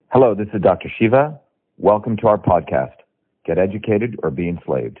Hello, this is Dr. Shiva. Welcome to our podcast, Get Educated or Be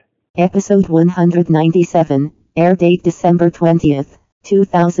Enslaved. Episode 197, air date December 20th,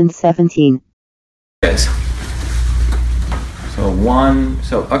 2017. Yes.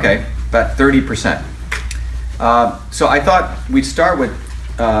 Okay, about 30%. So I thought we'd start with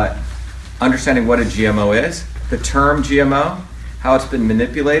understanding what a GMO is, the term GMO, how it's been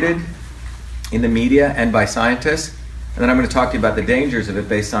manipulated in the media and by scientists, and then I'm going to talk to you about the dangers of it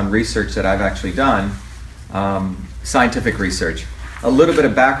based on research that I've actually done, scientific research. A little bit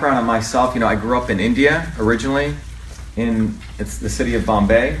of background on myself. I grew up in India originally, it's the city of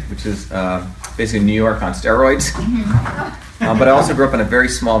Bombay, which is basically New York on steroids. But I also grew up in a very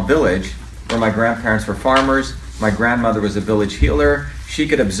small village where my grandparents were farmers. My grandmother was a village healer. She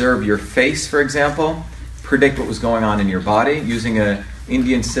could observe your face, for example, predict what was going on in your body using an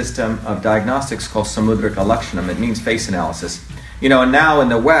Indian system of diagnostics called Samudrika Lakshanam. It means face analysis. And now in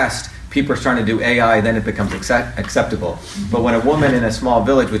the West, people are starting to do AI, then it becomes acceptable. But when a woman in a small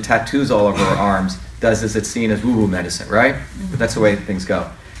village with tattoos all over her arms does this, it's seen as woo-woo medicine, right? But that's the way things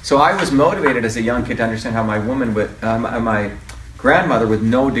go. So I was motivated as a young kid to understand how my grandmother with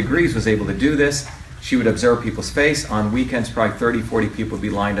no degrees was able to do this. She would observe people's face. On weekends, probably 30, 40 people would be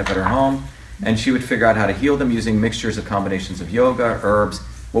lined up at her home. And she would figure out how to heal them using mixtures of combinations of yoga, herbs,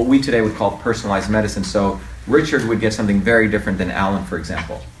 what we today would call personalized medicine. So Richard would get something very different than Alan, for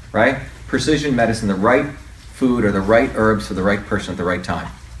example, right? Precision medicine, the right food or the right herbs for the right person at the right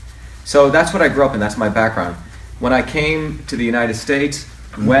time. So that's what I grew up in. That's my background. When I came to the United States,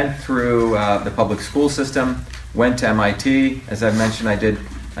 went through the public school system, went to MIT. As I mentioned, I did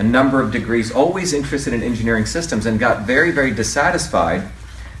a number of degrees, always interested in engineering systems, and got very, very dissatisfied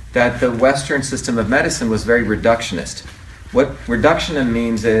that the Western system of medicine was very reductionist. What reductionism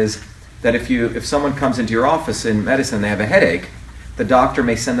means is that if someone comes into your office in medicine and they have a headache, the doctor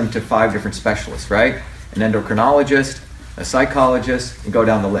may send them to 5 different specialists, right? An endocrinologist, a psychologist, and go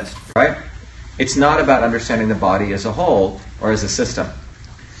down the list, right? It's not about understanding the body as a whole or as a system.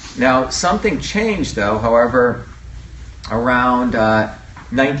 Now, something changed, though, however, around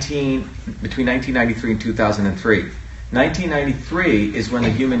between 1993 and 2003. 1993 is when the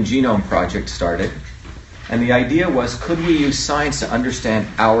Human Genome Project started, and the idea was, could we use science to understand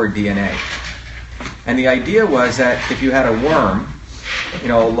our DNA? And the idea was that if you had a worm, a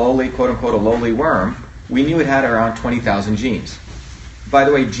lowly, quote-unquote, a lowly worm, we knew it had around 20,000 genes. By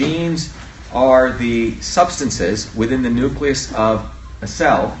the way, genes are the substances within the nucleus of a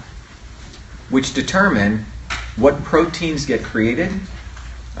cell which determine what proteins get created,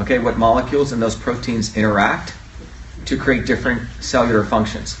 what molecules in those proteins interact to create different cellular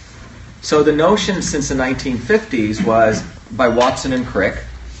functions. So the notion since the 1950s was by Watson and Crick,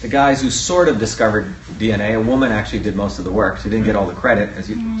 the guys who sort of discovered DNA. A woman actually did most of the work. She didn't get all the credit, as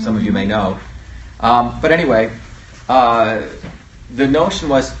some of you may know. But anyway, the notion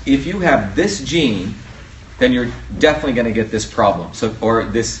was if you have this gene, then you're definitely going to get this problem, or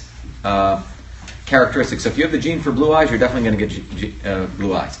this characteristic. So if you have the gene for blue eyes, you're definitely going to get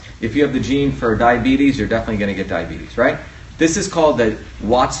blue eyes. If you have the gene for diabetes, you're definitely going to get diabetes, right? This is called the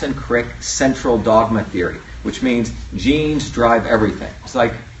Watson-Crick central dogma theory, which means genes drive everything. It's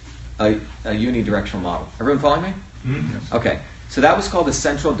like a unidirectional model. Everyone following me? Mm-hmm. Okay. So that was called the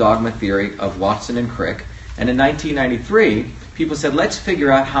central dogma theory of Watson and Crick. And in 1993, people said, let's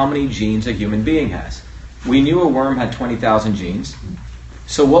figure out how many genes a human being has. We knew a worm had 20,000 genes.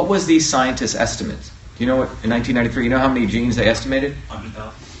 So what was these scientists' estimates? Do you know what, in 1993, you know how many genes they estimated?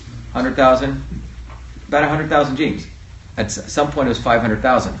 100,000. 100,000? About 100,000 genes. At some point it was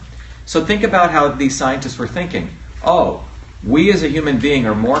 500,000. So think about how these scientists were thinking. Oh, we as a human being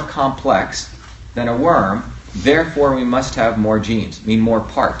are more complex than a worm, therefore we must have more genes, mean more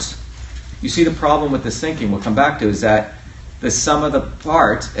parts. You see the problem with this thinking, we'll come back to, is that the sum of the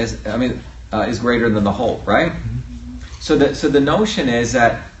parts is greater than the whole, right? So the notion is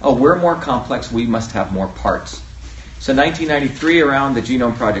that, we're more complex, we must have more parts. So 1993 around, the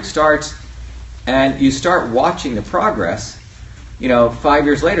Genome Project starts, and you start watching the progress. 5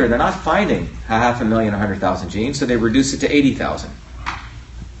 years later, they're not finding 500,000, 100,000 genes, so they reduce it to 80,000.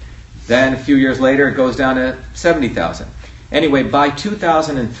 Then a few years later, it goes down to 70,000. Anyway, by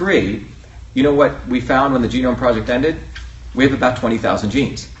 2003, you know what we found when the Genome Project ended? We have about 20,000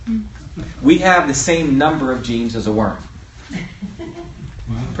 genes. We have the same number of genes as a worm.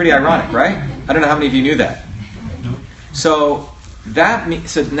 Pretty ironic, right? I don't know how many of you knew that. So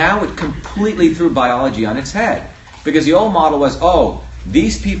now it completely threw biology on its head. Because the old model was,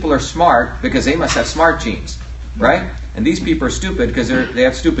 these people are smart because they must have smart genes, right? And these people are stupid because they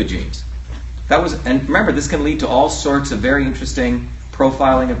have stupid genes. And remember, this can lead to all sorts of very interesting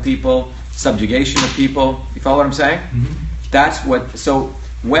profiling of people, subjugation of people. You follow what I'm saying? Mm-hmm. So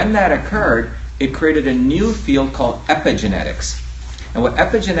when that occurred, it created a new field called epigenetics. And what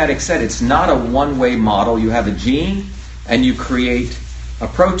epigenetics said, it's not a one-way model. You have a gene and you create a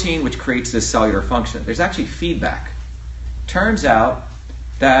protein which creates this cellular function. There's actually feedback. Turns out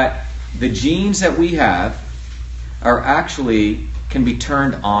that the genes that we have can be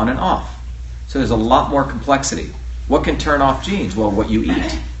turned on and off. So there's a lot more complexity. What can turn off genes? Well, what you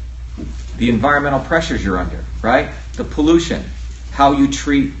eat, the environmental pressures you're under, right? The pollution, how you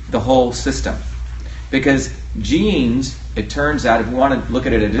treat the whole system. Because genes, it turns out, if we want to look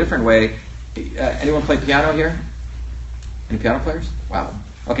at it a different way, anyone play piano here? Any piano players? Wow.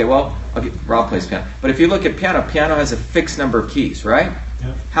 Okay, well, Rob plays piano. But if you look at piano has a fixed number of keys, right?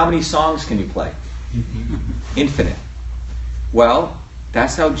 Yep. How many songs can you play? Infinite. Well,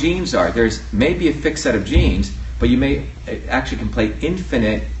 that's how genes are. There's maybe a fixed set of genes, but you actually can play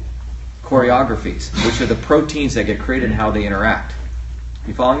infinite choreographies, which are the proteins that get created and how they interact.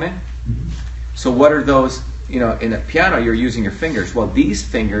 You following me? Mm-hmm. So what are those? In a piano, you're using your fingers. Well, these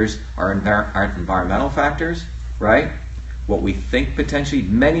fingers are environmental factors, right? What we think potentially,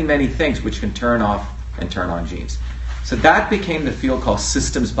 many, many things which can turn off and turn on genes. So that became the field called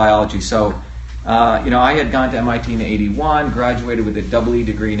systems biology. So, I had gone to MIT in 81, graduated with a double E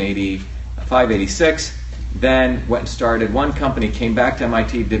degree in 85, 86, then went and started one company, came back to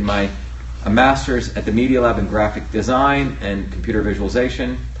MIT, did a master's at the Media Lab in graphic design and computer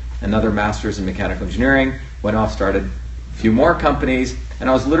visualization, another master's in mechanical engineering, went off, started a few more companies, and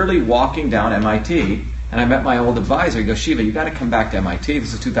I was literally walking down MIT, and I met my old advisor. He goes, Shiva, you got to come back to MIT.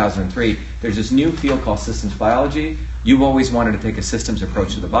 This is 2003. There's this new field called systems biology. You've always wanted to take a systems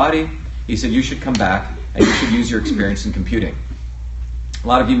approach to the body. He said, you should come back, and you should use your experience in computing. A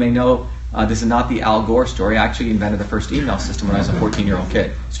lot of you may know this is not the Al Gore story. I actually invented the first email system when I was a 14-year-old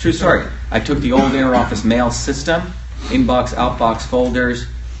kid. It's a true story. I took the old inter-office mail system, inbox, outbox, folders,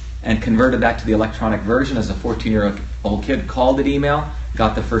 and converted that to the electronic version as a 14-year-old kid, called it email,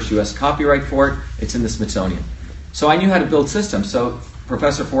 got the first U.S. copyright for it. It's in the Smithsonian. So I knew how to build systems. So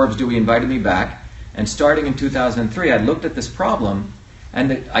Professor Forbes Dewey invited me back, and starting in 2003, I looked at this problem, and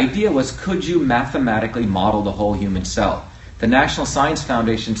the idea was, could you mathematically model the whole human cell? The National Science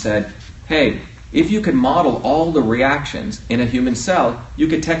Foundation said, hey, if you could model all the reactions in a human cell, you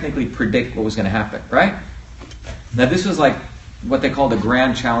could technically predict what was going to happen, right? Now this was like what they call the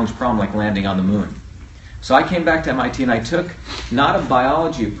grand challenge problem, like landing on the moon. So I came back to MIT and I took not a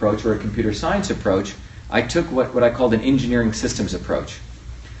biology approach or a computer science approach, I took what I called an engineering systems approach.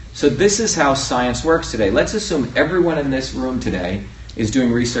 So this is how science works today. Let's assume everyone in this room today is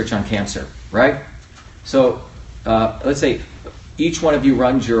doing research on cancer, right? So let's say each one of you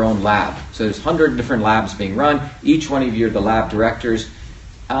runs your own lab. So there's 100 different labs being run. Each one of you are the lab directors.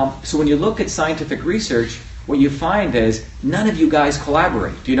 So when you look at scientific research, what you find is none of you guys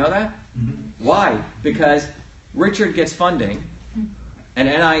collaborate. Do you know that? Mm-hmm. Why? Because Richard gets funding, and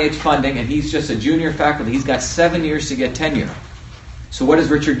NIH funding, and he's just a junior faculty. He's got 7 years to get tenure. So what does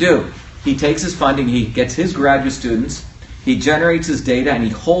Richard do? He takes his funding, he gets his graduate students, he generates his data, and he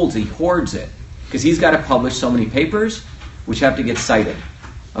hoards it. Because he's got to publish so many papers, which have to get cited.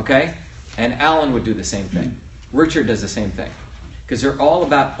 Okay? And Alan would do the same thing. Richard does the same thing. Because they're all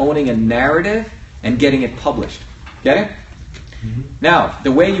about owning a narrative and getting it published. Get it? Mm-hmm. Now,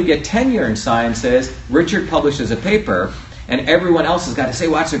 the way you get tenure in science is Richard publishes a paper, and everyone else has got to say,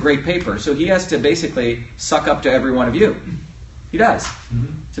 well, that's a great paper. So he has to basically suck up to every one of you. He does.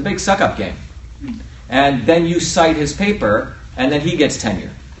 Mm-hmm. It's a big suck-up game. And then you cite his paper, and then he gets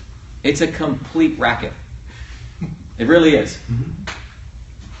tenure. It's a complete racket. It really is.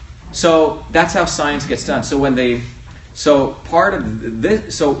 Mm-hmm. So that's how science gets done. So part of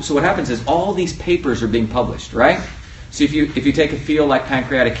this, so what happens is all these papers are being published, right? So if you take a field like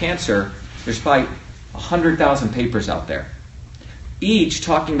pancreatic cancer, there's probably 100,000 papers out there, each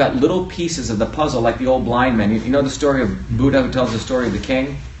talking about little pieces of the puzzle, like the old blind men. You know the story of Buddha, who tells the story of the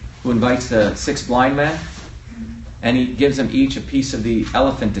king who invites the 6 blind men, and he gives them each a piece of the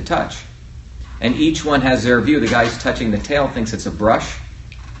elephant to touch, and each one has their view. The guy who's touching the tail thinks it's a brush.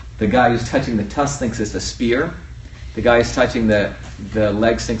 The guy who's touching the tusk thinks it's a spear. The guy who's touching the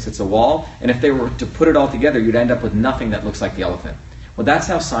legs thinks it's a wall. And if they were to put it all together, you'd end up with nothing that looks like the elephant. Well, that's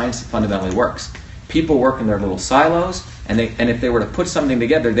how science fundamentally works. People work in their little silos, and if they were to put something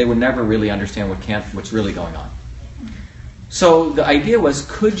together, they would never really understand what's really going on. So the idea was,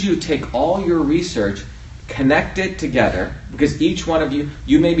 could you take all your research, connect it together, because each one of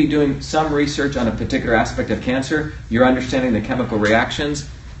you may be doing some research on a particular aspect of cancer, you're understanding the chemical reactions.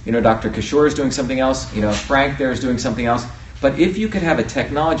 Dr. Kishore is doing something else. Frank there is doing something else. But if you could have a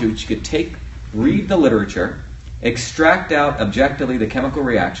technology which you could read the literature, extract out objectively the chemical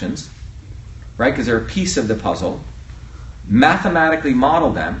reactions, right, because they're a piece of the puzzle, mathematically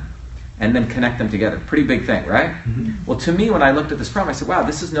model them, and then connect them together. Pretty big thing, right? Mm-hmm. Well, to me, when I looked at this problem, I said, wow,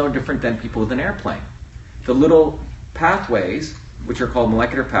 this is no different than people with an airplane. The little pathways, which are called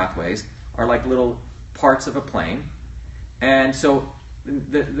molecular pathways, are like little parts of a plane. And so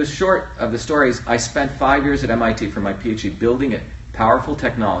the short of the story is I spent 5 years at MIT for my PhD building a powerful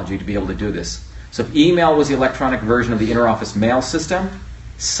technology to be able to do this. So if email was the electronic version of the interoffice mail system,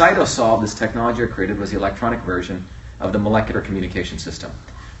 Cytosolve, this technology I created, was the electronic version of the molecular communication system.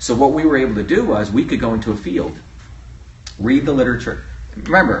 So what we were able to do was we could go into a field, read the literature.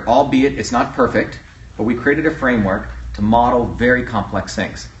 Remember, albeit it's not perfect, but we created a framework to model very complex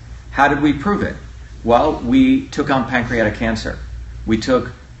things. How did we prove it? Well, we took on pancreatic cancer. We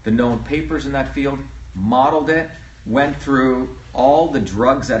took the known papers in that field, modeled it, went through all the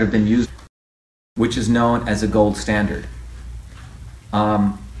drugs that have been used, which is known as a gold standard.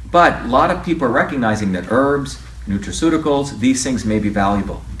 But a lot of people are recognizing that herbs, nutraceuticals, these things may be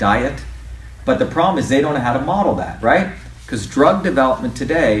valuable. Diet. But the problem is they don't know how to model that, right? Because drug development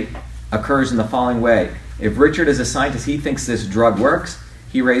today occurs in the following way. If Richard is a scientist, he thinks this drug works,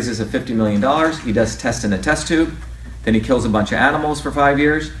 he raises a $50 million, he does tests in a test tube, then he kills a bunch of animals for 5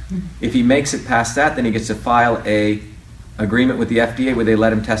 years. If he makes it past that, then he gets to file a agreement with the FDA where they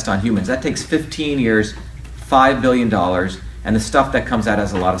let him test on humans. That takes 15 years, $5 billion, and the stuff that comes out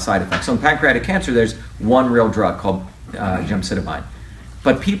has a lot of side effects. So in pancreatic cancer, there's one real drug called gemcitabine.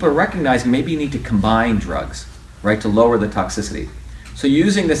 But people are recognizing maybe you need to combine drugs, right, to lower the toxicity. So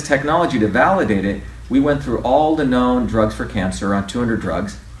using this technology to validate it, we went through all the known drugs for cancer, around 200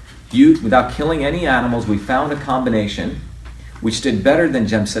 drugs. Without killing any animals, we found a combination which did better than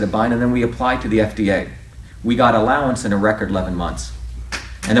gemcitabine, and then we applied to the FDA. We got allowance in a record 11 months.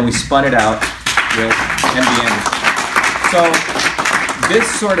 And then we spun it out with MD Anderson. So this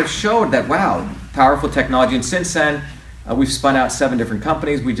sort of showed that, wow, powerful technology. And since then, we've spun out 7 different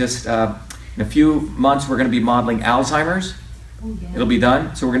companies. We just, in a few months, we're going to be modeling Alzheimer's. Oh, yeah. It'll be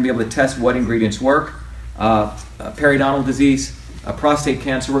done. So we're going to be able to test what ingredients work. Periodontal disease, prostate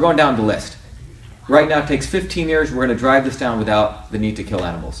cancer. We're going down the list. Right now it takes 15 years. We're going to drive this down without the need to kill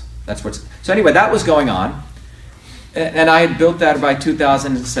animals. So anyway, that was going on. And I had built that by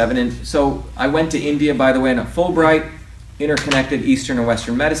 2007. And so I went to India, by the way, in a Fulbright, interconnected Eastern and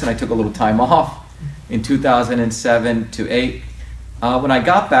Western medicine. I took a little time off in 2007 to 8. When I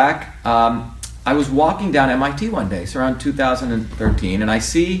got back, I was walking down MIT one day, so around 2013, and I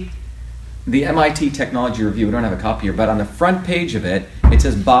see the MIT Technology Review. We don't have a copy here, but on the front page of it, it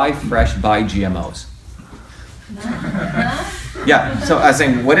says "Buy Fresh, Buy GMOs." Yeah, so I was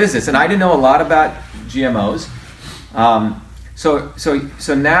saying, what is this? And I didn't know a lot about GMOs.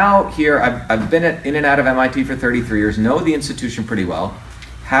 So now here, I've been in and out of MIT for 33 years, know the institution pretty well,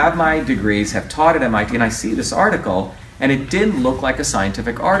 have my degrees, have taught at MIT, and I see this article, and it didn't look like a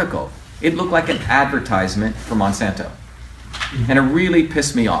scientific article. It looked like an advertisement for Monsanto. And it really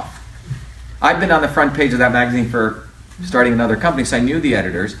pissed me off. I've been on the front page of that magazine for starting another company, so I knew the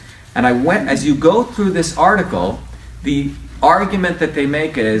editors. And I went, as you go through this article, the argument that they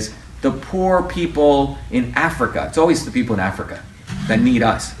make is the poor people in Africa. It's always the people in Africa that need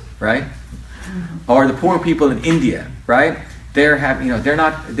us, right? Or the poor people in India, right? They're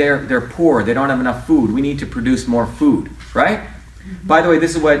poor. They don't have enough food. We need to produce more food, right? By the way,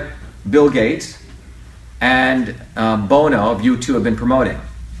 this is what Bill Gates and Bono of U2 have been promoting.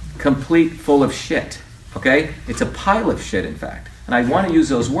 Complete full of shit, okay? It's a pile of shit, in fact. And I want to use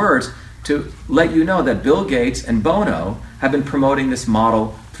those words to let you know that Bill Gates and Bono have been promoting this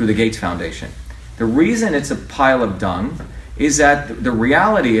model through the Gates Foundation. The reason it's a pile of dung is that the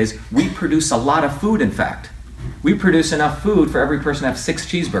reality is we produce a lot of food, in fact. We produce enough food for every person to have 6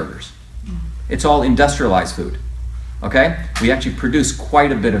 cheeseburgers. It's all industrialized food. Okay? We actually produce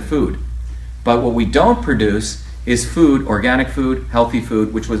quite a bit of food. But what we don't produce is food, organic food, healthy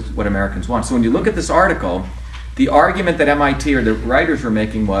food, which was what Americans want. So when you look at this article, the argument that MIT or the writers were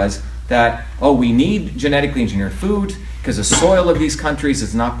making was that, oh, we need genetically engineered food because the soil of these countries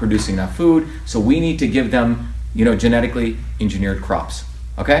is not producing enough food, so we need to give them, genetically engineered crops.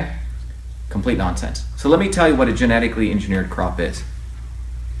 Okay? Complete nonsense. So let me tell you what a genetically engineered crop is.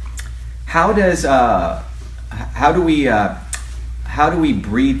 How do we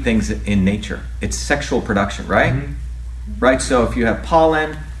breed things in nature? It's sexual production, right? Mm-hmm. Right. So if you have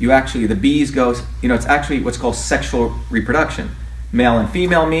pollen, the bees go. It's actually what's called sexual reproduction. Male and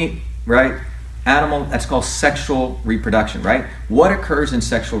female meet, right? Animal. That's called sexual reproduction, right? What occurs in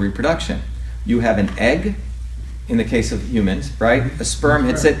sexual reproduction? You have an egg in the case of humans, right? A sperm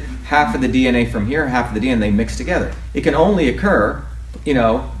hits it, half of the DNA from here, half of the DNA, they mix together. It can only occur,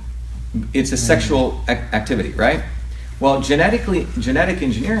 it's a sexual activity, right? Well, genetic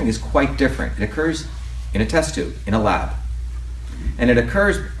engineering is quite different. It occurs in a test tube, in a lab. And it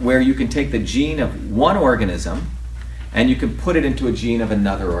occurs where you can take the gene of one organism and you can put it into a gene of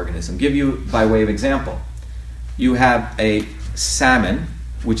another organism. Give you by way of example. You have a salmon,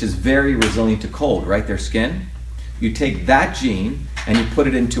 which is very resilient to cold, right? Their skin. You take that gene and you put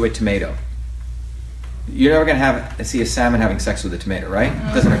it into a tomato. You're never going to see a salmon having sex with a tomato, right?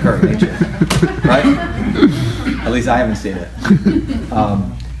 It doesn't occur in nature, right? At least I haven't seen it.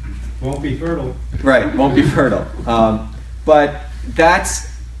 Won't be fertile. Right, won't be fertile. But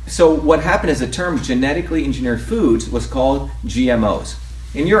so what happened is the term genetically engineered foods was called GMOs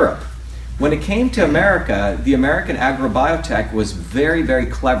in Europe. When it came to America, the American agrobiotech was very, very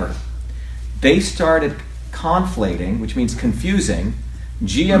clever. They started conflating, which means confusing,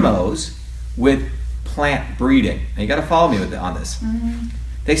 GMOs with plant breeding. And you got to follow me on this. Mm-hmm.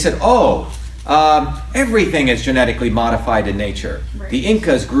 They said, everything is genetically modified in nature. Right. The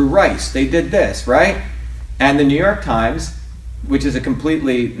Incas grew rice. They did this, right? And the New York Times, which is a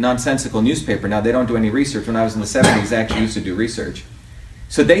completely nonsensical newspaper, now they don't do any research. When I was in the 70s, they actually used to do research.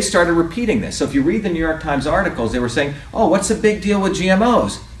 So they started repeating this. So if you read the New York Times articles, they were saying, what's the big deal with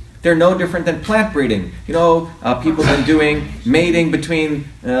GMOs? They're no different than plant breeding. People have been doing mating between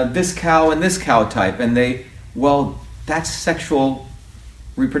this cow and this cow type. And that's sexual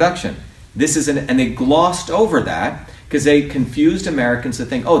reproduction. And they glossed over that because they confused Americans to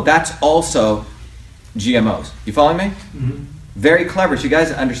think, that's also GMOs. You following me? Mm-hmm. Very clever. So you guys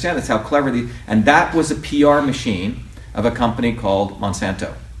understand that's how clever and that was a PR machine of a company called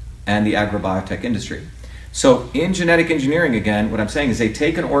Monsanto and the agrobiotech industry. So in genetic engineering, again, what I'm saying is they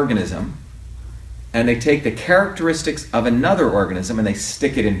take an organism and they take the characteristics of another organism and they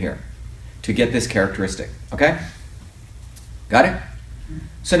stick it in here to get this characteristic. Okay? Got it?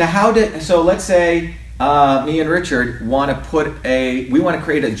 So now let's say me and Richard want to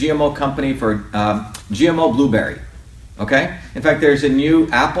create a GMO company for GMO blueberry. Okay? In fact, there's a new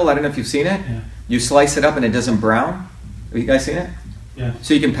apple, I don't know if you've seen it. Yeah. You slice it up and it doesn't brown. Have you guys seen it? Yeah.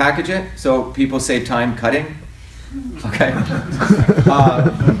 So you can package it so people save time cutting. Okay.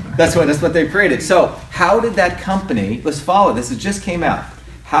 That's what they created. So how did that company, let's follow this, it just came out.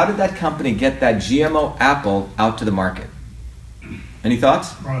 How did that company get that GMO apple out to the market? Any thoughts?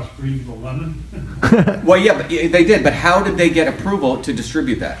 Crossbreed with lemon. Well, yeah, but they did. But how did they get approval to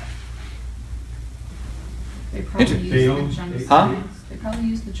distribute that? They probably used the junk science. They probably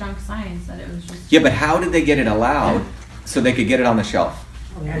used the junk science that it was just. Yeah, but how did they get it allowed so they could get it on the shelf?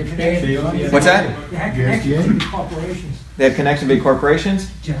 What's that? They had connections with corporations. They had connections with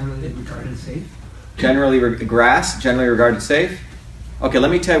corporations? Generally regarded safe. Generally regarded safe? Okay,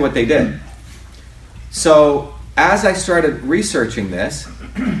 let me tell you what they did. So, as I started researching this,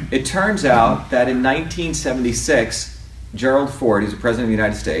 it turns out that in 1976, Gerald Ford, who's the President of the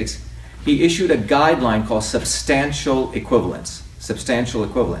United States, he issued a guideline called substantial equivalence. Substantial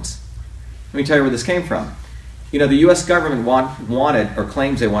equivalence. Let me tell you where this came from. The U.S. government wanted, or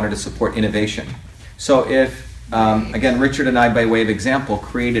claims they wanted to support innovation. So if, again, Richard and I, by way of example,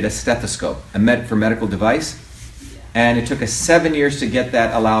 created a stethoscope, for medical device, and it took us 7 years to get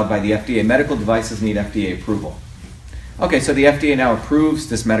that allowed by the FDA. Medical devices need FDA approval. Okay, so the FDA now approves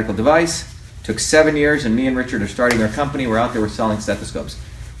this medical device. Took 7 years, and me and Richard are starting our company. We're out there, we're selling stethoscopes.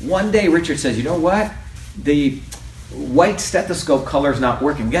 One day, Richard says, you know what? The white stethoscope color is not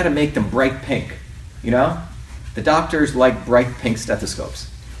working. We got to make them bright pink. The doctors like bright pink stethoscopes.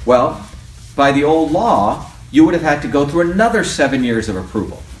 Well, by the old law, you would have had to go through another 7 years of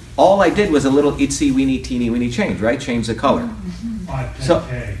approval. All I did was a little itsy weeny teeny weeny change, right? Change the color. 510K. So,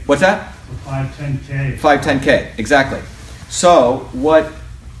 what's that? 510K. 510K, exactly. So what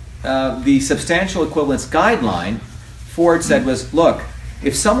the substantial equivalence guideline, Ford said was, look,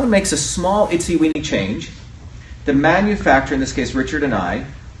 if someone makes a small itsy weeny change, the manufacturer, in this case Richard and I,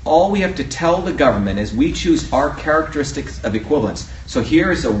 all we have to tell the government is we choose our characteristics of equivalence. So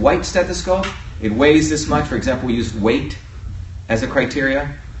here is a white stethoscope. It weighs this much. For example, we used weight as a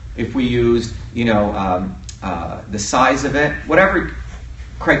criteria. If we used, the size of it, whatever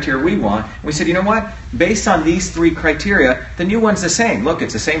criteria we want, we said, you know what? Based on these three criteria, the new one's the same. Look,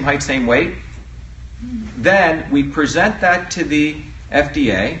 it's the same height, same weight. Then we present that to the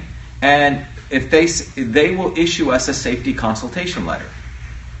FDA, and if they will issue us a safety consultation letter.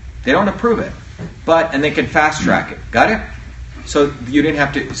 They don't approve it, and they can fast track it. Got it? So you didn't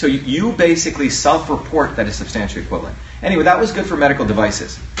have to. So you basically self-report that it's substantially equivalent. Anyway, that was good for medical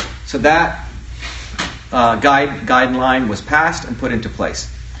devices. So that guideline was passed and put into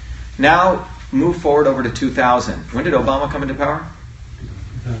place. Now, move forward over to 2000. When did Obama come into power?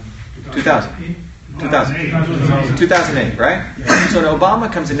 2000. 2008, right? So when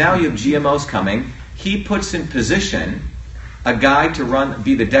Obama comes in, now you have GMOs coming. He puts in position a guy to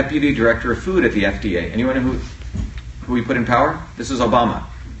be the deputy director of food at the FDA. Anyone know who he put in power? This was Obama.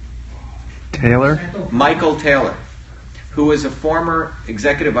 Taylor? Michael Taylor, who was a former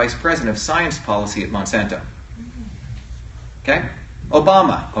executive vice president of science policy at Monsanto. Okay?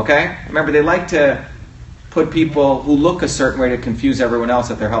 Obama, okay? Remember, they like to put people who look a certain way to confuse everyone else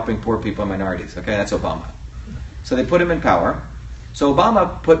that they're helping poor people and minorities. Okay, that's Obama. So they put him in power. So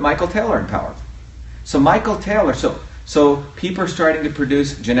Obama put Michael Taylor in power. So Michael Taylor, so people are starting to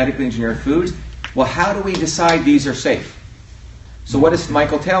produce genetically engineered foods. Well, how do we decide these are safe? So what does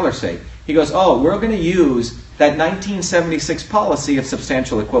Michael Taylor say? He goes, we're going to use that 1976 policy of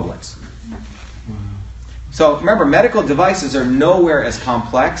substantial equivalence. So remember, medical devices are nowhere as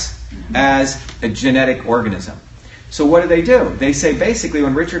complex as a genetic organism. So what do? They say basically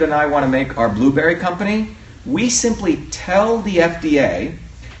when Richard and I want to make our blueberry company, we simply tell the FDA,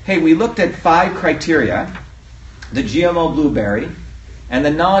 hey, we looked at 5 criteria, the GMO blueberry and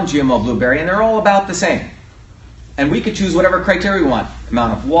the non-GMO blueberry, and they're all about the same. And we could choose whatever criteria we want,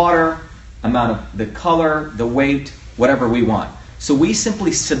 amount of water, amount of the color, the weight, whatever we want. So we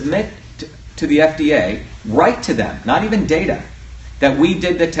simply submit to the FDA, write to them, not even data, that we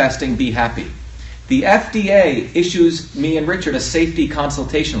did the testing, be happy. The FDA issues me and Richard a safety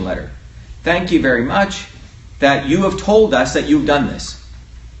consultation letter. Thank you very much that you have told us that you've done this.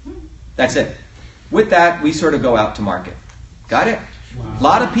 That's it. With that, we sort of go out to market. Got it? Wow. A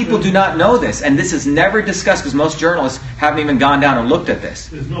lot of people do not know this, and this is never discussed because most journalists haven't even gone down and looked at this.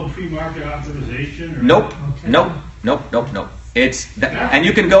 There's no pre-market authorization? Or Nope. It's and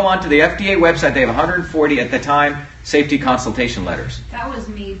you can go onto the FDA website. They have 140 at the time safety consultation letters. That was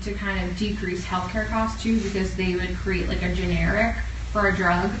made to kind of decrease healthcare costs too, because they would create like a generic for a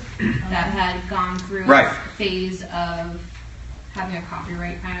drug that had gone through a phase of having a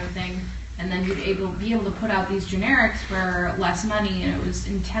copyright kind of thing, and then you'd be able to put out these generics for less money, and it was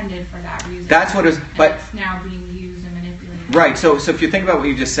intended for that reason. That's what it was, but it's now being used and manipulated. Right. So if you think about what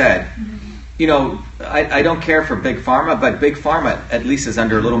you just said. You know, I don't care for Big Pharma, but Big Pharma at least is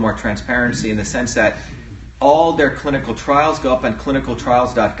under a little more transparency in the sense that all their clinical trials go up on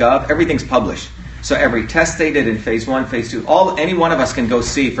clinicaltrials.gov. Everything's published. So every test they did in phase 1, phase 2, any one of us can go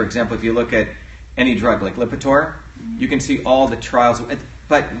see, for example, if you look at any drug like Lipitor, you can see all the trials.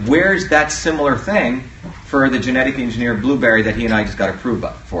 But where's that similar thing for the genetically engineered blueberry that he and I just got approved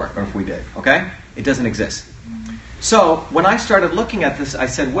for, or if we did, okay? It doesn't exist. So when I started looking at this, I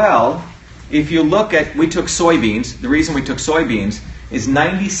said, well, if you look at, we took soybeans. The reason we took soybeans is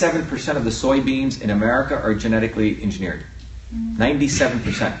 97% of the soybeans in America are genetically engineered.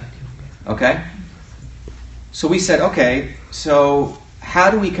 97%. Okay? So we said, okay, so how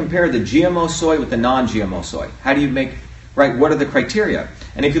do we compare the GMO soy with the non-GMO soy? How do you make, right, what are the criteria?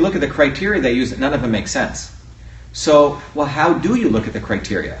 And if you look at the criteria they use, none of them make sense. So, well, how do you look at the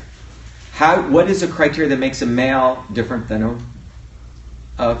criteria? What is the criteria that makes a male different than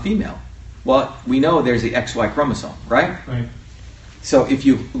a female? Well, we know there's the XY chromosome, right? Right. So if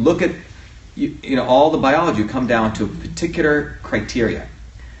you look at, all the biology come down to particular criteria.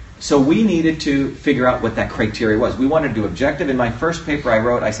 So we needed to figure out what that criteria was. We wanted to do objective. In my first paper I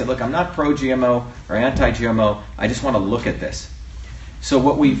wrote, I said, look, I'm not pro-GMO or anti-GMO. I just want to look at this. So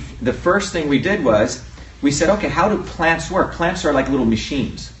the first thing we did was, we said, okay, how do plants work? Plants are like little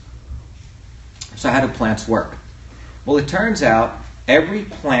machines. So how do plants work? Well, it turns out every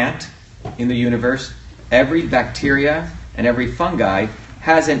plant in the universe, every bacteria and every fungi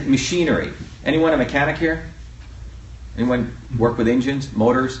has a machinery. Anyone a mechanic here? Anyone work with engines,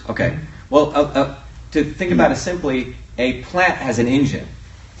 motors? Okay. Well, to think about it simply, a plant has an engine.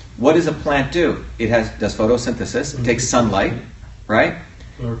 What does a plant do? It does photosynthesis. It takes sunlight, right?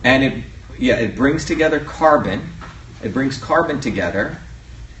 And it brings together carbon. It brings carbon together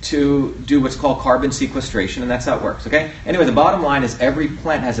to do what's called carbon sequestration, and that's how it works, okay? Anyway, the bottom line is every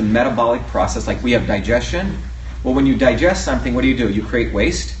plant has a metabolic process, like we have digestion. Well, when you digest something, what do? You create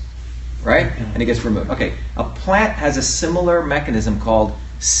waste, right? And it gets removed. Okay, a plant has a similar mechanism called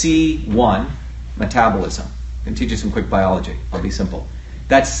C1 metabolism. I'm going to teach you some quick biology. I'll be simple.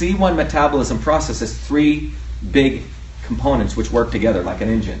 That C1 metabolism process has 3 big components which work together like an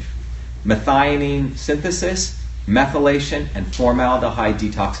engine. Methionine synthesis, methylation, and formaldehyde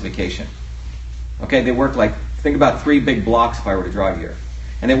detoxification. Okay, they work like, think about 3 big blocks if I were to draw it here.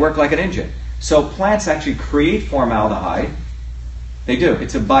 And they work like an engine. So plants actually create formaldehyde, They do.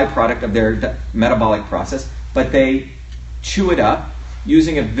 It's a byproduct of their metabolic process, but they chew it up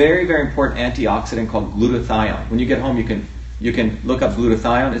using a very, very important antioxidant called glutathione. When you get home, you can look up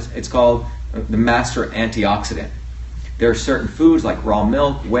glutathione. It's called the master antioxidant. There are certain foods like raw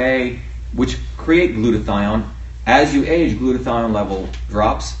milk, whey, which create glutathione. As you age, glutathione level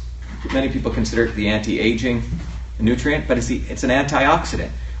drops. Many people consider it the anti-aging nutrient, but it's an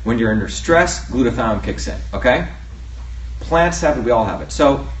antioxidant. When you're under stress, glutathione kicks in, okay? Plants have it, we all have it.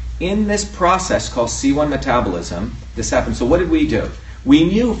 So in this process called C1 metabolism, this happens. So what did we do? We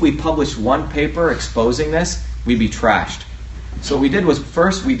knew if we published one paper exposing this, we'd be trashed. So what we did was,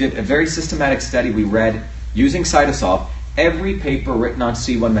 first we did a very systematic study. We read, using Cytosolve, every paper written on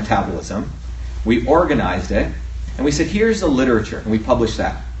C1 metabolism. We organized it, and we said, here's the literature, and we published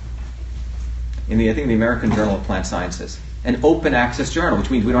that in the American Journal of Plant Sciences, an open access journal, which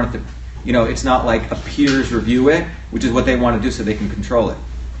means we don't have to, it's not like a peers review it, which is what they want to do so they can control it.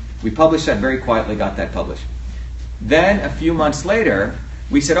 We published that very quietly, got that published. Then a few months later,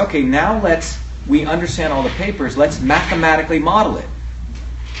 we said, okay, now we understand all the papers, let's mathematically model it.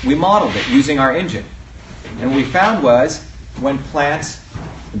 We modeled it using our engine. And what we found was, when plants,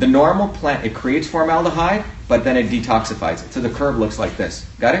 the normal plant, it creates formaldehyde, but then it detoxifies it. So the curve looks like this.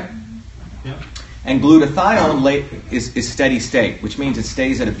 Got it? Yep. And glutathione is steady state, which means it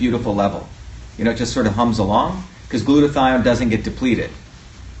stays at a beautiful level. It just sort of hums along, because glutathione doesn't get depleted.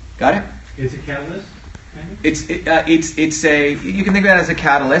 Got it? Is it catalyst? It's a, you can think of that as a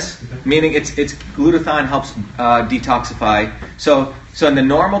catalyst, meaning it's glutathione helps detoxify. So in the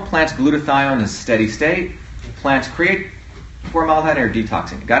normal plants, glutathione is steady state. Plants create formaldehyde and are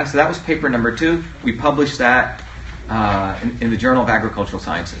detoxing. Got it? So that was paper number 2. We published that in the Journal of Agricultural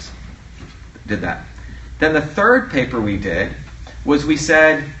Sciences. Did that. Then the third paper we did was we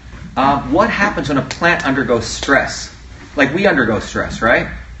said, what happens when a plant undergoes stress? Like we undergo stress, right?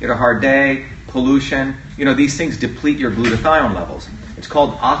 You had a hard day, pollution. These things deplete your glutathione levels. It's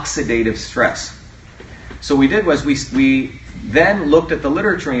called oxidative stress. So what we did was we then looked at the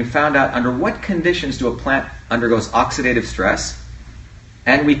literature and found out under what conditions do a plant undergoes oxidative stress,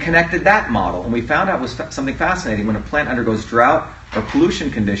 and we connected that model, and we found out was something fascinating. When a plant undergoes drought or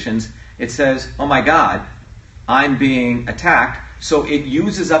pollution conditions, it says, oh my God, I'm being attacked, so it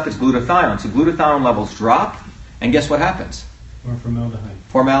uses up its glutathione. So glutathione levels drop, and guess what happens? Or formaldehyde.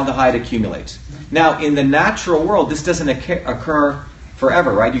 Formaldehyde accumulates. Now, in the natural world, this doesn't occur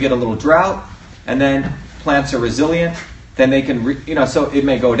forever, right? You get a little drought, and then plants are resilient. Then they can, so it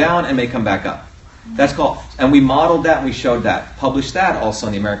may go down and may come back up. That's called, and we modeled that and we showed that. Published that also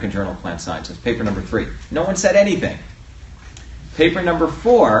in the American Journal of Plant Sciences, paper number 3. No one said anything. Paper number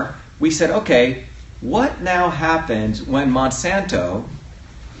 4, we said, okay, what now happens when Monsanto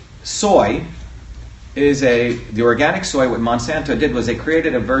soy is the organic soy, what Monsanto did was they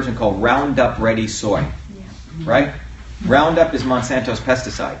created a version called Roundup Ready soy, right? Roundup is Monsanto's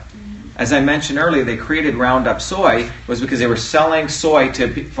pesticide. As I mentioned earlier, they created Roundup soy was because they were selling soy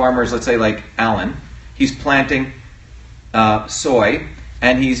to farmers, let's say like Alan. He's planting soy,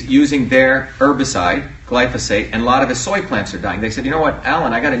 and he's using their herbicide, glyphosate, and a lot of his soy plants are dying. They said, you know what,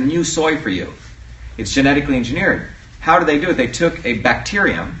 Alan, I got a new soy for you. It's genetically engineered. How do they do it? They took a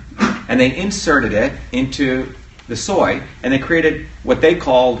bacterium, and they inserted it into the soy, and they created what they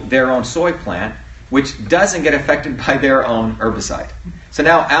called their own soy plant, which doesn't get affected by their own herbicide. So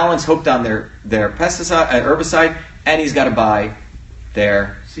now Alan's hooked on their pesticide, herbicide, and he's got to buy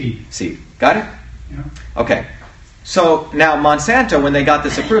their seed. Got it? Yeah. Okay. So now Monsanto, when they got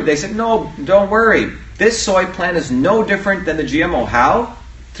this approved, they said, no, don't worry. This soy plant is no different than the GMO. How?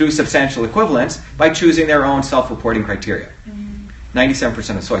 Through substantial equivalence, by choosing their own self-reporting criteria.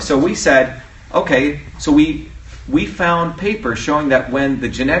 97% of soy. So we said, okay, so we found papers showing that when the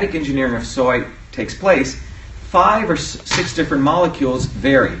genetic engineering of soy takes place, 5 or 6 different molecules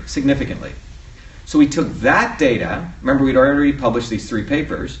vary significantly. So we took that data, remember we'd already published these 3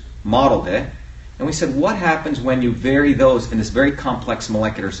 papers, modeled it, and we said, what happens when you vary those in this very complex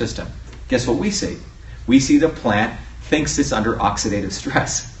molecular system? Guess what we see? We see the plant thinks it's under oxidative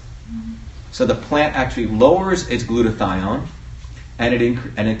stress. So the plant actually lowers its glutathione, and it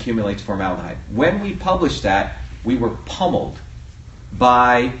accumulates formaldehyde. When we published that, we were pummeled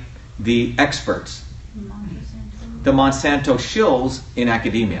by the experts, the Monsanto shills in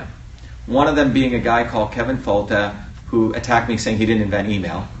academia. One of them being a guy called Kevin Folta, who attacked me saying he didn't invent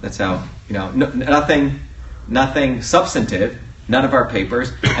email. That's how, nothing substantive, none of our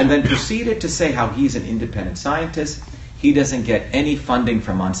papers, and then proceeded to say how he's an independent scientist. He doesn't get any funding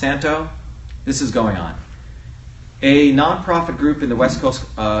from Monsanto. This is going on. A nonprofit group in the West Coast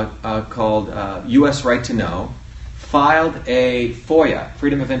called U.S. Right to Know filed a FOIA,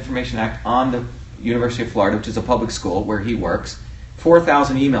 Freedom of Information Act, on the University of Florida, which is a public school where he works.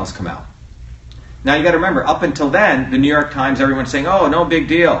 4,000 emails come out. Now you got to remember, up until then, the New York Times, everyone's saying, oh, no big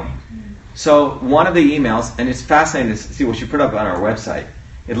deal. So one of the emails, and it's fascinating to see what she put up on our website.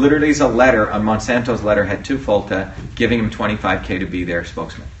 It literally is a letter, on Monsanto's letterhead to Folta, giving him $25K to be their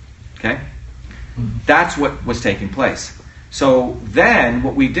spokesman. Okay? That's what was taking place. So then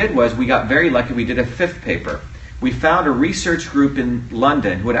what we did was we got very lucky. We did a fifth paper. We found a research group in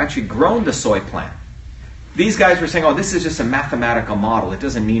London who had actually grown the soy plant. These guys were saying, oh, this is just a mathematical model. It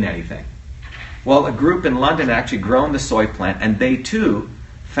doesn't mean anything. Well, a group in London had actually grown the soy plant, and they too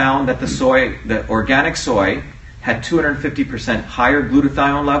found that the organic soy had 250% higher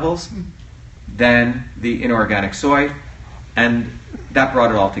glutathione levels than the inorganic soy, and that brought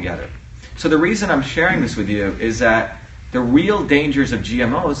it all together. So the reason I'm sharing this with you is that the real dangers of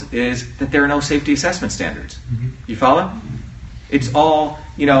GMOs is that there are no safety assessment standards. You follow? It's all,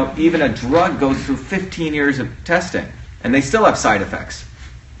 even a drug goes through 15 years of testing, and they still have side effects.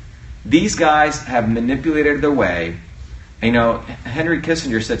 These guys have manipulated their way. Henry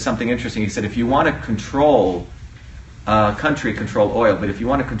Kissinger said something interesting. He said, if you want to control a country, control oil, but if you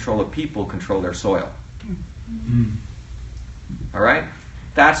want to control a people, control their soil. All right?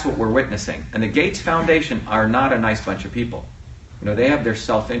 That's what we're witnessing. And the Gates Foundation are not a nice bunch of people. They have their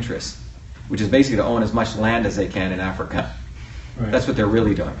self-interest, which is basically to own as much land as they can in Africa. Right. That's what they're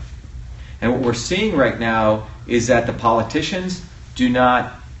really doing. And what we're seeing right now is that the politicians do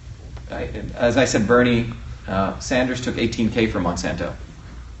not, as I said, Bernie Sanders took $18K from Monsanto.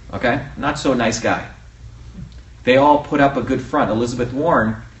 Okay? Not so nice guy. They all put up a good front. Elizabeth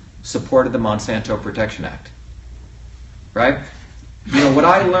Warren supported the Monsanto Protection Act. Right? What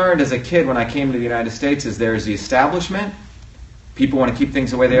I learned as a kid when I came to the United States is there's the establishment. People want to keep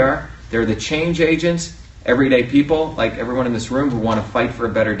things the way they are. There are the change agents, everyday people, like everyone in this room, who want to fight for a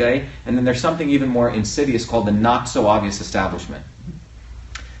better day. And then there's something even more insidious called the not-so-obvious establishment.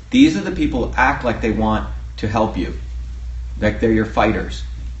 These are the people who act like they want to help you, like they're your fighters.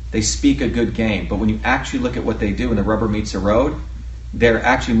 They speak a good game, but when you actually look at what they do and the rubber meets the road, they're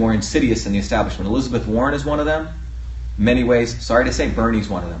actually more insidious than the establishment. Elizabeth Warren is one of them. In many ways, sorry to say, Bernie's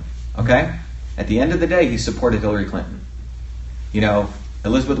one of them. Okay? At the end of the day, he supported Hillary Clinton.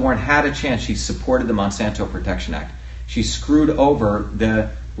 Elizabeth Warren had a chance. She supported the Monsanto Protection Act. She screwed over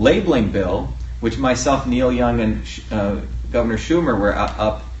the labeling bill, which myself, Neil Young, and Governor Schumer were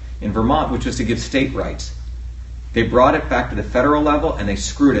up in Vermont, which was to give state rights. They brought it back to the federal level, and they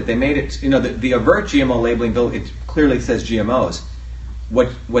screwed it. They made it, the Avert GMO labeling bill, it clearly says GMOs.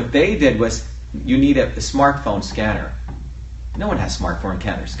 What they did was, you need a smartphone scanner. No one has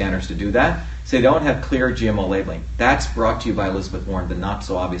smartphone scanners to do that. So they don't have clear GMO labeling. That's brought to you by Elizabeth Warren, the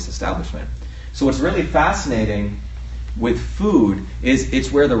not-so-obvious establishment. So what's really fascinating with food is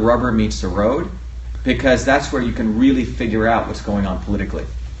it's where the rubber meets the road, because that's where you can really figure out what's going on politically.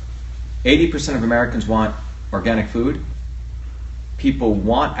 80% of Americans want organic food. People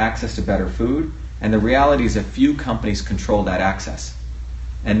want access to better food. And the reality is a few companies control that access.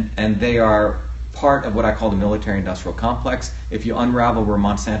 And they are part of what I call the military-industrial complex. If you unravel where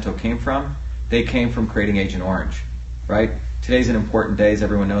Monsanto came from, they came from creating Agent Orange, right? Today's an important day, as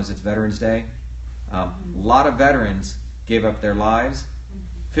everyone knows. It's Veterans Day. A lot of veterans gave up their lives.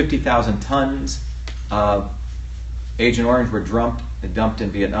 50,000 tons of Agent Orange were dumped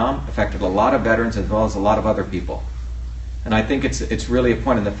in Vietnam, affected a lot of veterans as well as a lot of other people. And I think it's really a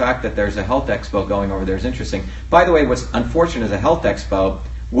point, and the fact that there's a health expo going over there is interesting. By the way, what's unfortunate is a health expo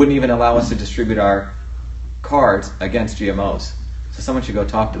wouldn't even allow us to distribute our cards against GMOs. So someone should go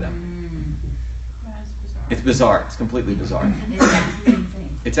talk to them. That's bizarre. It's bizarre. It's completely bizarre.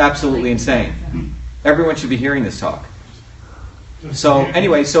 It's absolutely insane. Everyone should be hearing this talk. So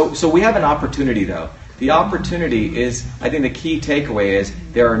anyway, so we have an opportunity, though. The opportunity is, I think the key takeaway is,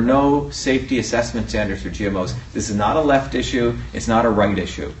 there are no safety assessment standards for GMOs. This is not a left issue. It's not a right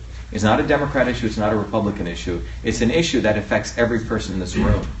issue. It's not a Democrat issue. It's not a Republican issue. It's an issue that affects every person in this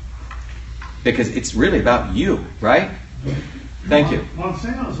room. Because it's really about you, right? Thank you.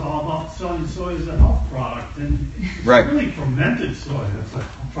 Monsanto's all about selling soy as a health product, and it's really fermented soy. That's a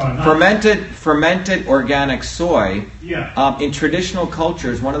product. Fermented organic soy. Yeah. In traditional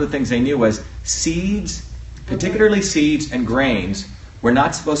cultures, one of the things they knew was seeds, particularly seeds and grains, were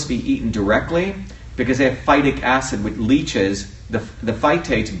not supposed to be eaten directly because they have phytic acid, which leaches. The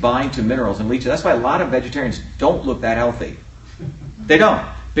phytates bind to minerals and leaches. That's why a lot of vegetarians don't look that healthy. They don't.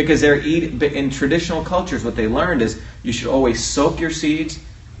 Because in traditional cultures, what they learned is you should always soak your seeds,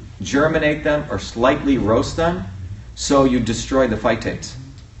 germinate them, or slightly roast them, so you destroy the phytates.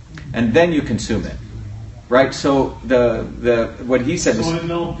 And then you consume it. right? So the what he said soy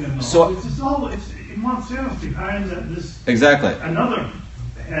milk and it's Monsanto's behind this. Exactly. Another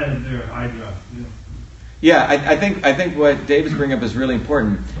head of their hydra. Yeah, I think what David's bringing up is really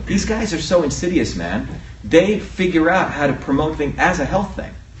important. These guys are so insidious, man. They figure out how to promote things as a health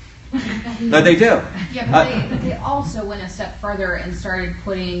thing. No, they do. Yeah, but they also went a step further and started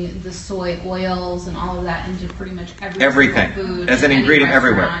putting the soy oils and all of that into pretty much everything food as an ingredient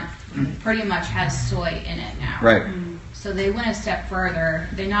everywhere. Pretty much has soy in it now. Right. So they went a step further.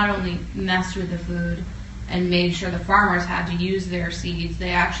 They not only messed with the food and made sure the farmers had to use their seeds,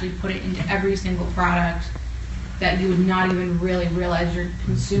 they actually put it into every single product that you would not even really realize you're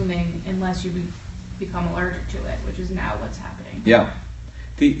consuming unless you become allergic to it, which is now what's happening. Yeah.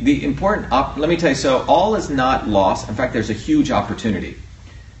 The important, let me tell you, so all is not lost. In fact, there's a huge opportunity.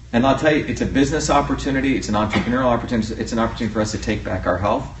 And I'll tell you, it's a business opportunity, it's an entrepreneurial opportunity, it's an opportunity for us to take back our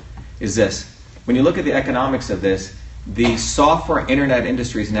health, is this. When you look at the economics of this, the software internet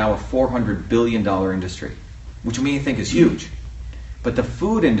industry is now a $400 billion industry, which we think is huge. But the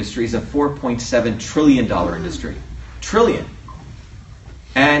food industry is a $4.7 trillion industry. Trillion.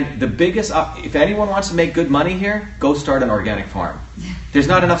 And the biggest, if anyone wants to make good money here, go start an organic farm. There's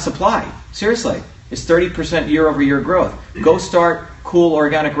not enough supply. Seriously. It's 30% year-over-year growth. Go start cool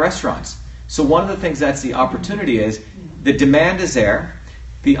organic restaurants. So one of the things that's the opportunity is, the demand is there.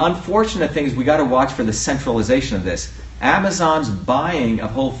 The unfortunate thing is we got to watch for the centralization of this. Amazon's buying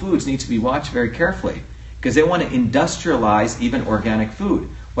of Whole Foods needs to be watched very carefully because they want to industrialize even organic food.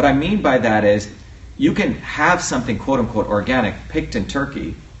 What I mean by that is you can have something quote-unquote organic picked in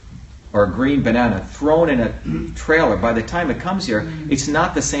Turkey or a green banana thrown in a trailer. By the time it comes here, it's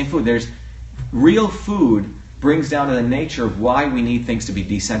not the same food. There's real food brings down to the nature of why we need things to be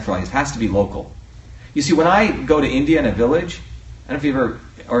decentralized. It has to be local. You see, when I go to India in a village, I don't know if you've ever,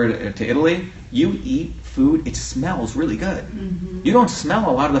 or to Italy, you eat food, it smells really good. Mm-hmm. You don't smell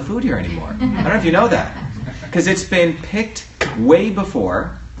a lot of the food here anymore. I don't know if you know that. Because it's been picked way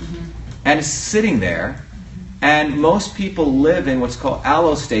before, and it's sitting there, and most people live in what's called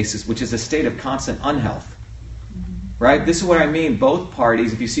allostasis, which is a state of constant unhealth. Right? This is what I mean. Both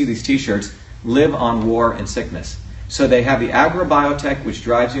parties, if you see these t-shirts, live on war and sickness. So they have the agrobiotech, which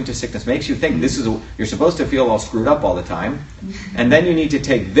drives you into sickness, makes you think you're supposed to feel all screwed up all the time, and then you need to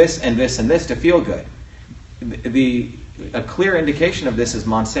take this and this and this to feel good. A clear indication of this is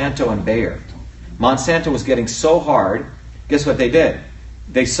Monsanto and Bayer. Monsanto was getting so hard, guess what they did?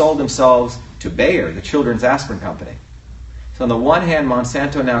 They sold themselves to Bayer, the children's aspirin company. So on the one hand,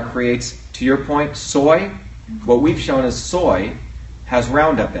 Monsanto now creates, to your point, soy. What we've shown is soy has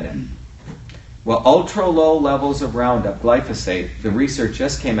Roundup in it. Well, ultra-low levels of Roundup, glyphosate, the research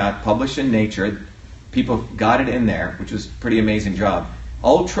just came out, published in Nature. People got it in there, which was a pretty amazing job.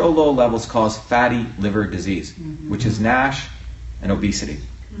 Ultra-low levels cause fatty liver disease, which is NASH and obesity.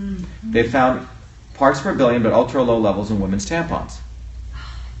 They found parts per billion, but ultra-low levels in women's tampons.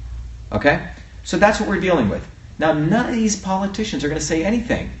 Okay? So that's what we're dealing with. Now, none of these politicians are going to say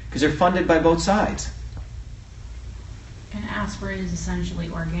anything, because they're funded by both sides. And aspirin is essentially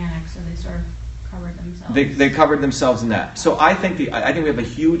organic, so they sort of covered themselves. They covered themselves in that. So I think we have a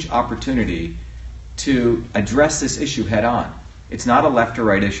huge opportunity to address this issue head on. It's not a left or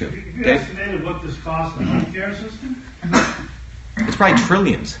right issue. Have you estimated what this costs the healthcare system? It's probably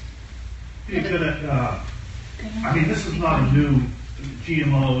trillions. This is not a new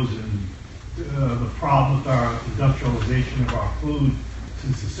GMOs and the problem with our industrialization of our food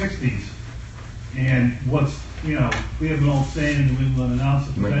since the 60s. And we have an old saying in New England, an ounce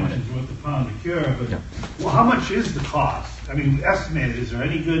of prevention is worth a pound of cure, but well, how much is the cost? I mean, estimated, is there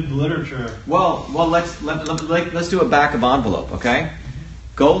any good literature? Well, let's do a back of envelope, okay?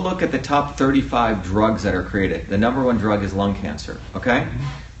 Go look at the top 35 drugs that are created. The number one drug is lung cancer, okay?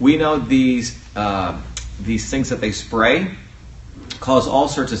 We know these things that they spray cause all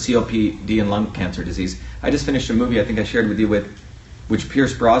sorts of COPD and lung cancer disease. I just finished a movie I think I shared with you which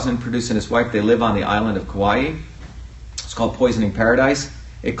Pierce Brosnan produced and his wife. They live on the island of Kauai. It's called Poisoning Paradise.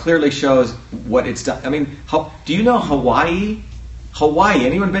 It clearly shows what it's done. I mean, do you know Hawaii? Hawaii,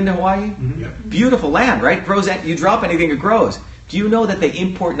 anyone been to Hawaii? Mm-hmm. Yeah. Beautiful land, right? Grows. You drop anything, it grows. Do you know that they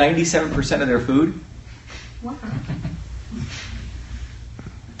import 97% of their food? Wow.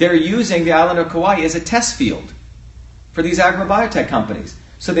 They're using the island of Kauai as a test field for these agrobiotech companies.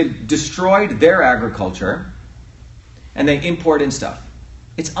 So they've destroyed their agriculture and they import in stuff.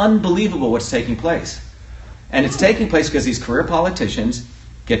 It's unbelievable what's taking place. And it's taking place because these career politicians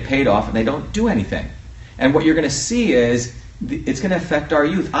get paid off and they don't do anything. And what you're going to see is it's going to affect our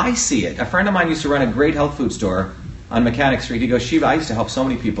youth. I see it. A friend of mine used to run a great health food store on Mechanic Street. He goes, Shiva, I used to help so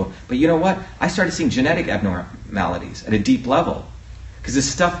many people, but you know what? I started seeing genetic abnormalities at a deep level because it's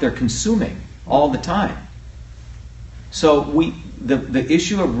stuff they're consuming all the time. So the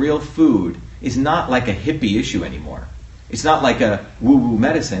issue of real food is not like a hippie issue anymore. It's not like a woo-woo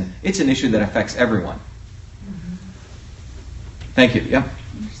medicine. It's an issue that affects everyone. Thank you. Yeah.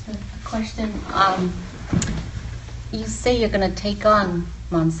 Just a question. You say you're going to take on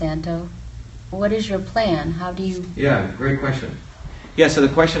Monsanto. What is your plan? How do you... Yeah, great question. Yeah, so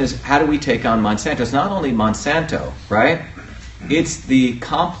the question is, how do we take on Monsanto? It's not only Monsanto, right? It's the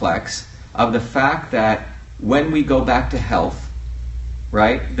complex of the fact that when we go back to health,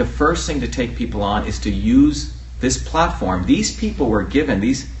 right, the first thing to take people on is to use this platform. These people were given,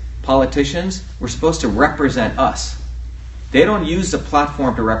 these politicians were supposed to represent us. They don't use the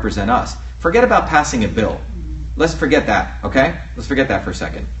platform to represent us. Forget about passing a bill. Let's forget that, okay? Let's forget that for a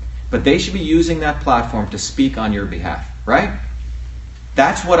second. But they should be using that platform to speak on your behalf, right?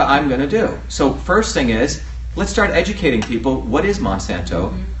 That's what I'm going to do. So first thing is, let's start educating people. What is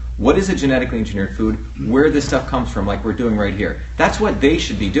Monsanto? What is a genetically engineered food? Where this stuff comes from, like we're doing right here. That's what they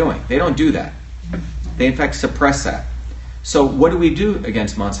should be doing. They don't do that. They, in fact, suppress that. So what do we do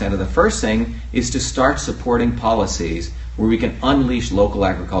against Monsanto? The first thing is to start supporting policies where we can unleash local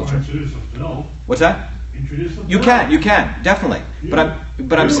agriculture. Introduce a bill. What's that? Introduce a bill. You can, definitely.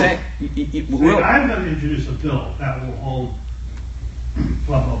 I'm saying... I'm going to introduce a bill that will hold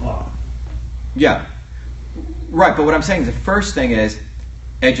blah, blah, blah. Yeah. Right, but what I'm saying is the first thing is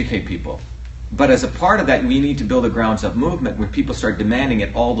educate people. But as a part of that, we need to build a grounds-up movement where people start demanding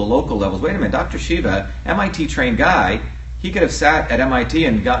at all the local levels. Wait a minute, Dr. Shiva, MIT-trained guy, he could have sat at MIT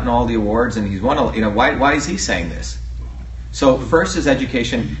and gotten all the awards and he's won all, why is he saying this? So first is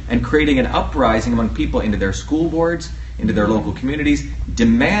education and creating an uprising among people into their school boards, into their local communities,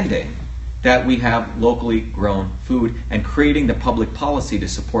 demanding that we have locally grown food and creating the public policy to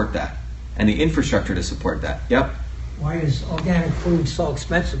support that and the infrastructure to support that. Yep. Why is organic food so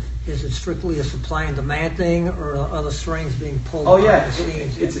expensive? Is it strictly a supply and demand thing, or are other strings being pulled? Oh yeah,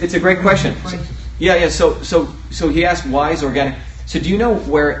 it's a great question. Yeah. So he asked, why is organic? So do you know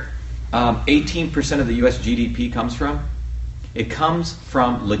where 18% of the U.S. GDP comes from? It comes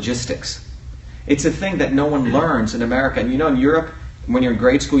from logistics. It's a thing that no one learns in America. And in Europe, when you're in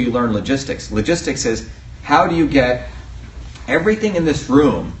grade school, you learn logistics. Logistics is, how do you get everything in this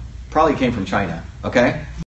room, probably came from China, okay?